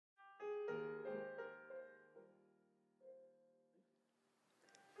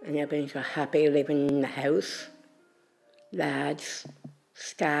and everybody's so happy living in the house. Lads,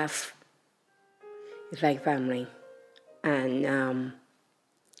 staff, it's like family. And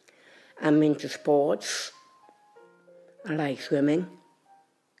I'm into sports. I like swimming,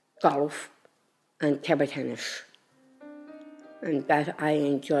 golf, and table tennis. And that I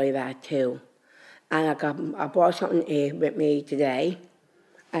enjoy that too. And I brought something here with me today.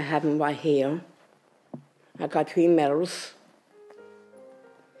 I have them right here. I got 3 medals.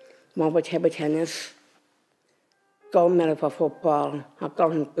 One for table tennis, gold medal for football. I've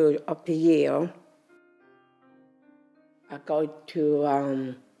gone through up to year. I go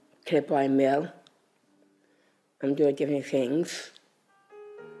to Kilbride Mill. I'm doing different things.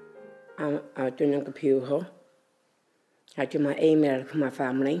 I'm doing a computer. I do my email for my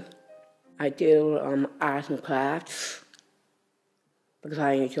family. I do art and crafts because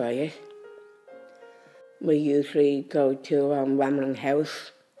I enjoy it. We usually go to Rambling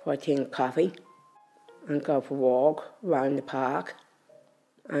House for a tea and coffee and go for a walk around the park.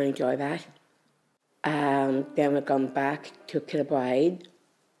 I enjoy that. Then we come back to Kilbride,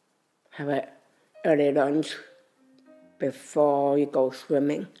 have an early lunch before you go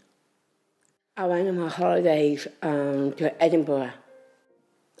swimming. I went on my holidays to Edinburgh.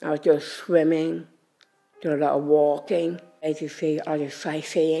 I was just swimming, do a lot of walking, to see all the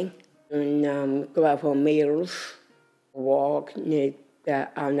sightseeing, and go out for meals, walk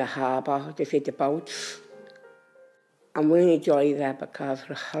on the harbour to see the boats. I really enjoy that because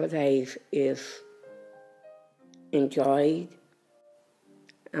the holidays is enjoyed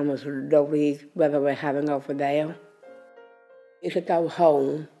and was lovely weather we're having over there. I used to go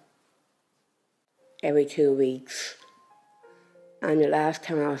home every 2 weeks. And the last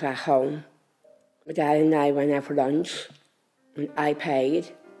time I was at home, my dad and I went out for lunch, and I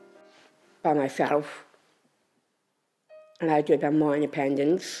paid by myself. And I did that more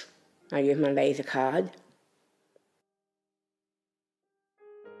independence. I used my Laser card.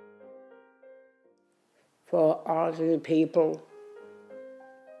 For all the people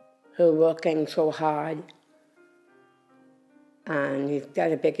who are working so hard, and it's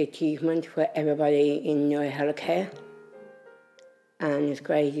got a big achievement for everybody in your healthcare. And it's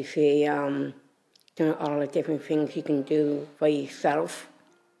great to see doing all the different things you can do for yourself.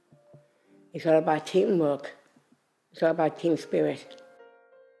 It's all about teamwork. It's all about team spirit.